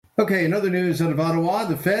Okay, in other news out of Ottawa,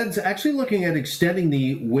 the Fed's actually looking at extending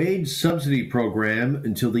the wage subsidy program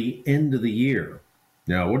until the end of the year.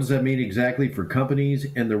 Now, what does that mean exactly for companies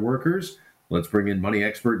and their workers? Let's bring in money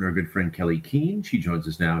expert and our good friend Kelly Keane. She joins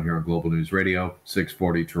us now here on Global News Radio,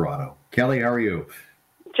 640 Toronto. Kelly, how are you?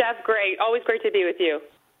 Jeff, great. Always great to be with you.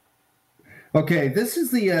 Okay, this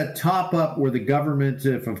is the top up where the government,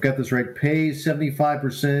 if I've got this right, pays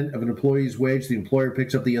 75% of an employee's wage. The employer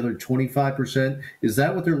picks up the other 25%. Is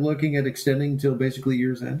that what they're looking at extending till basically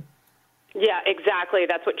year's end? Yeah, exactly.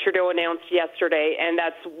 That's what Trudeau announced yesterday, and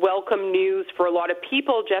that's welcome news for a lot of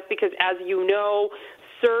people, Jeff, because as you know,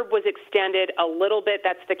 CERB was extended a little bit.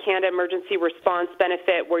 That's the Canada Emergency Response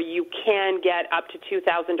Benefit, where you can get up to $2,000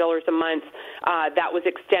 a month. That was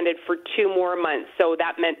extended for 2 more months. So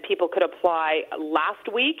that meant people could apply last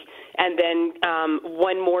week and then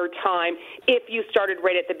one more time if you started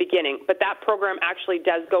right at the beginning. But that program actually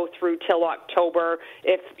does go through till October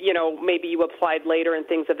if, maybe you applied later and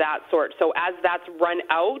things of that sort. So as that's run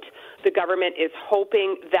out, the government is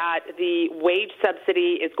hoping that the wage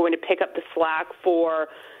subsidy is going to pick up the slack for,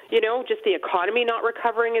 just the economy not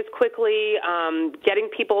recovering as quickly, getting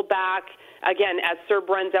people back. Again, as CERB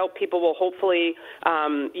runs out, people will hopefully,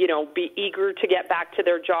 be eager to get back to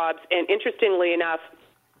their jobs. And interestingly enough,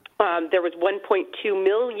 there was 1.2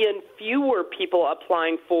 million fewer people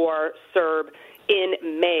applying for CERB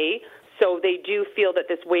in May. So they do feel that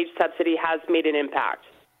this wage subsidy has made an impact.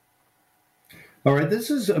 All right, this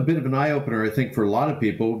is a bit of an eye-opener, I think, for a lot of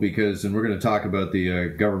people because, and we're going to talk about the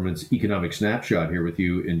government's economic snapshot here with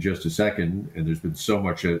you in just a second, and there's been so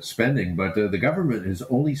much spending, but the government has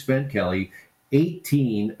only spent, Kelly,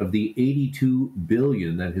 18 of the 82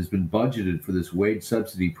 billion that has been budgeted for this wage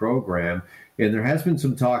subsidy program, and there has been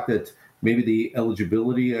some talk that maybe the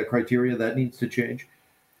eligibility criteria, that needs to change.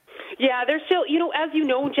 Yeah, there's still, as you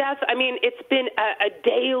know, Jeff, it's been a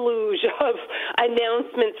deluge of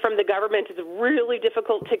announcements from the government. It's really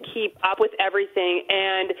difficult to keep up with everything.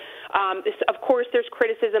 And, of course, there's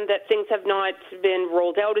criticism that things have not been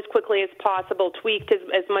rolled out as quickly as possible, tweaked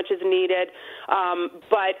as much as needed.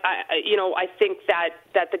 But, I think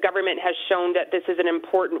that the government has shown that this is an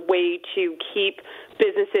important way to keep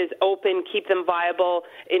businesses open, keep them viable,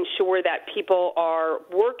 ensure that people are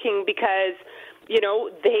working because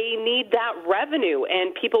they need that revenue,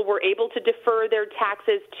 and people were able to defer their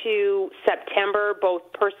taxes to September, both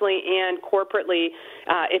personally and corporately,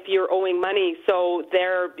 if you're owing money. So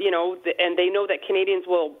they're, and they know that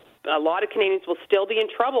a lot of Canadians will still be in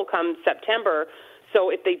trouble come September. So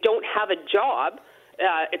if they don't have a job,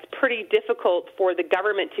 it's pretty difficult for the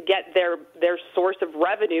government to get their source of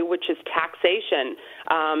revenue, which is taxation.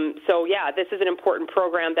 So yeah, this is an important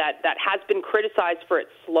program that has been criticized for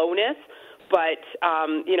its slowness. But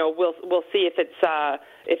we'll see if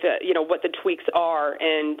what the tweaks are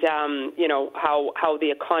and how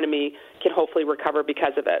the economy can hopefully recover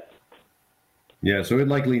because of it. Yeah, so it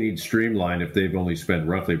likely needs streamlined if they've only spent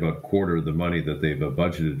roughly about a quarter of the money that they've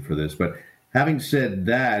budgeted for this. But having said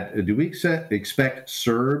that, do we expect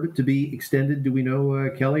CERB to be extended? Do we know,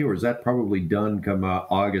 Kelly, or is that probably done come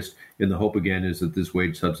August? And the hope again is that this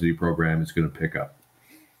wage subsidy program is going to pick up.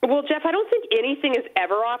 Well, Jeff, I don't think anything is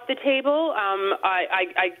ever off the table.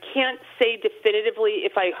 I can't say definitively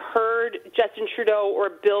if I heard Justin Trudeau or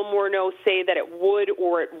Bill Morneau say that it would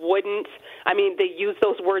or it wouldn't. They use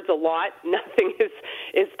those words a lot. Nothing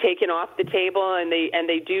is taken off the table, and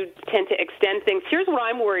they do tend to extend things. Here's what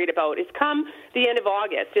I'm worried about is come the end of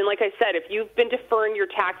August, and like I said, if you've been deferring your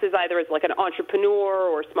taxes either as like an entrepreneur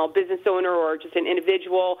or a small business owner or just an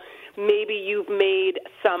individual, maybe you've made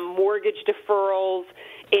some mortgage deferrals,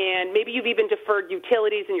 and maybe you've even deferred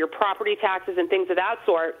utilities and your property taxes and things of that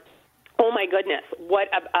sort. Oh my goodness, what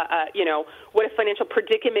a financial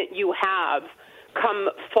predicament you have come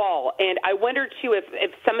fall. And I wonder too if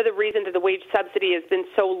some of the reason that the wage subsidy has been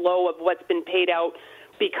so low of what's been paid out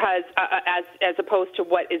because as opposed to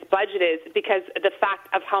what is budgeted is because the fact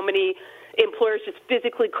of how many employers just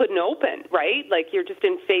physically couldn't open, right? Like you're just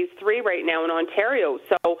in phase 3 right now in Ontario.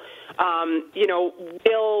 So,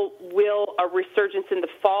 will a resurgence in the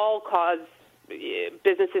fall cause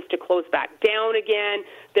businesses to close back down again,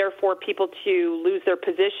 therefore people to lose their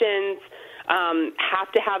positions,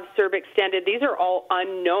 have to have CERB extended? These are all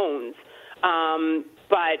unknowns,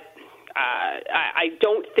 but I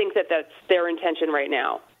don't think that that's their intention right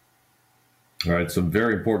now. All right, some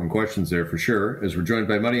very important questions there for sure, as we're joined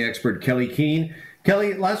by money expert Kelly Keane.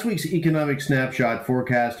 Kelly, last week's economic snapshot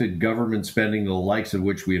forecasted government spending the likes of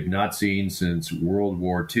which we have not seen since World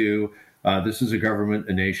War II. This is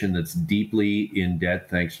a nation that's deeply in debt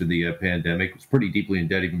thanks to the pandemic. It was pretty deeply in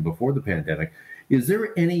debt even before the pandemic. Is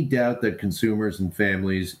there any doubt that consumers and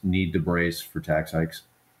families need to brace for tax hikes?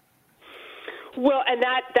 Well, and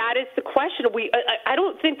that is the question. I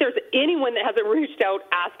don't think there's anyone that hasn't reached out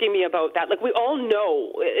asking me about that. Like, we all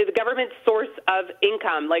know the government's source of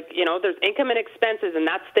income. Like, there's income and expenses, and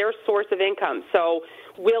that's their source of income. So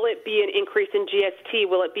will it be an increase in GST?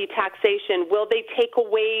 Will it be taxation? Will they take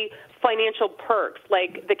away financial perks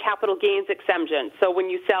like the capital gains exemption? So when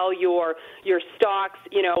you sell your stocks,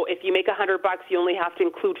 if you make $100, you only have to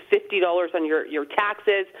include $50 on your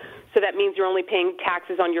taxes. So that means you're only paying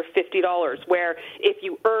taxes on your $50, where if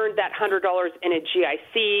you earned that $100 in a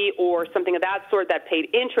GIC or something of that sort that paid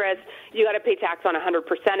interest, you got to pay tax on 100%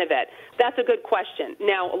 of it. That's a good question.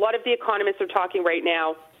 Now, a lot of the economists are talking right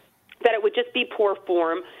now that it would just be poor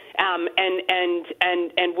form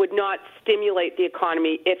and would not stimulate the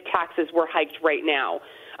economy if taxes were hiked right now.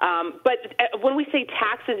 But when we say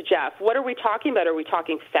taxes, Jeff, what are we talking about? Are we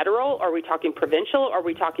talking federal? Are we talking provincial? Are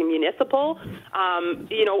we talking municipal?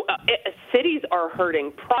 Cities are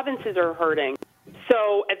hurting. Provinces are hurting.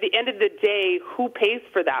 So at the end of the day, who pays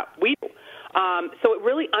for that? We do. So it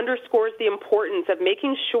really underscores the importance of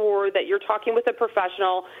making sure that you're talking with a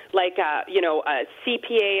professional like a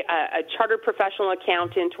CPA, a chartered professional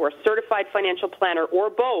accountant, or a certified financial planner, or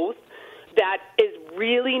both, that is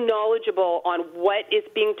really knowledgeable on what is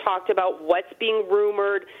being talked about, what's being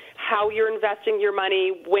rumored, how you're investing your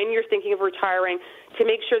money, when you're thinking of retiring, to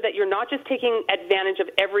make sure that you're not just taking advantage of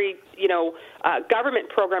every government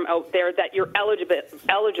program out there that you're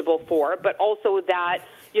eligible for, but also that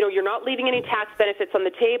you're not leaving any tax benefits on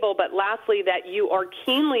the table, but lastly, that you are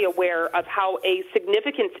keenly aware of how a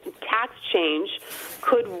significant tax change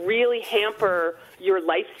could really hamper your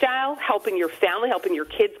lifestyle, helping your family, helping your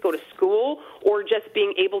kids go to school, or just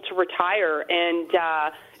being able to retire and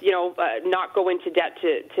not go into debt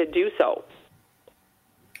to do so.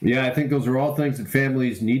 Yeah, I think those are all things that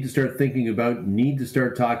families need to start thinking about, need to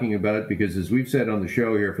start talking about, because as we've said on the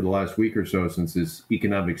show here for the last week or so since this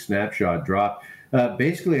economic snapshot dropped,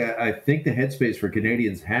 basically I think the headspace for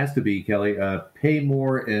Canadians has to be, Kelly, pay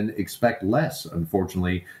more and expect less,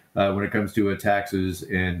 unfortunately, when it comes to taxes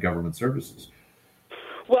and government services.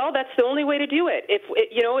 Well, that's the only way to do it. If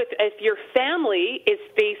your family is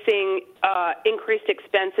facing increased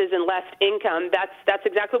expenses and less income, that's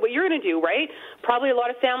exactly what you're going to do, right? Probably a lot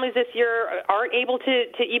of families this year aren't able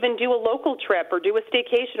to even do a local trip or do a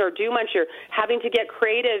staycation or do much. You're having to get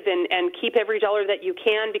creative and keep every dollar that you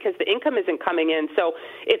can because the income isn't coming in. So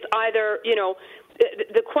it's either,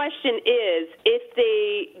 the question is, if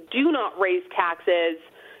they do not raise taxes,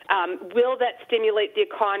 will that stimulate the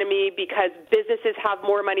economy because businesses have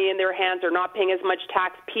more money in their hands, they're not paying as much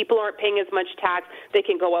tax, people aren't paying as much tax, they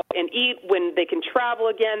can go out and eat when they can travel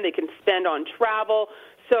again, they can spend on travel.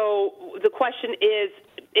 So the question is,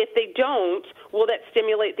 if they don't, will that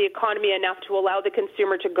stimulate the economy enough to allow the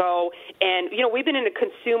consumer to go? And, we've been in a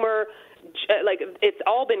consumer it's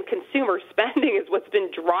all been consumer spending is what's been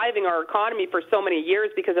driving our economy for so many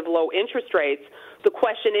years because of low interest rates. The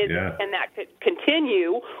question is, can that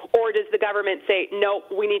continue, or does the government say, no,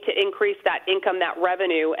 we need to increase that income, that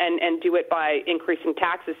revenue, and do it by increasing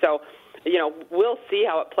taxes? So, we'll see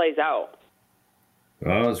how it plays out.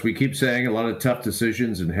 Well, as we keep saying, a lot of tough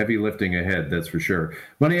decisions and heavy lifting ahead, that's for sure.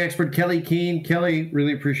 Money expert Kelly Keane. Kelly,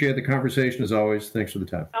 really appreciate the conversation as always. Thanks for the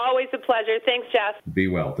time. Always a pleasure. Thanks, Jeff. Be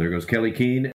well. There goes Kelly Keane.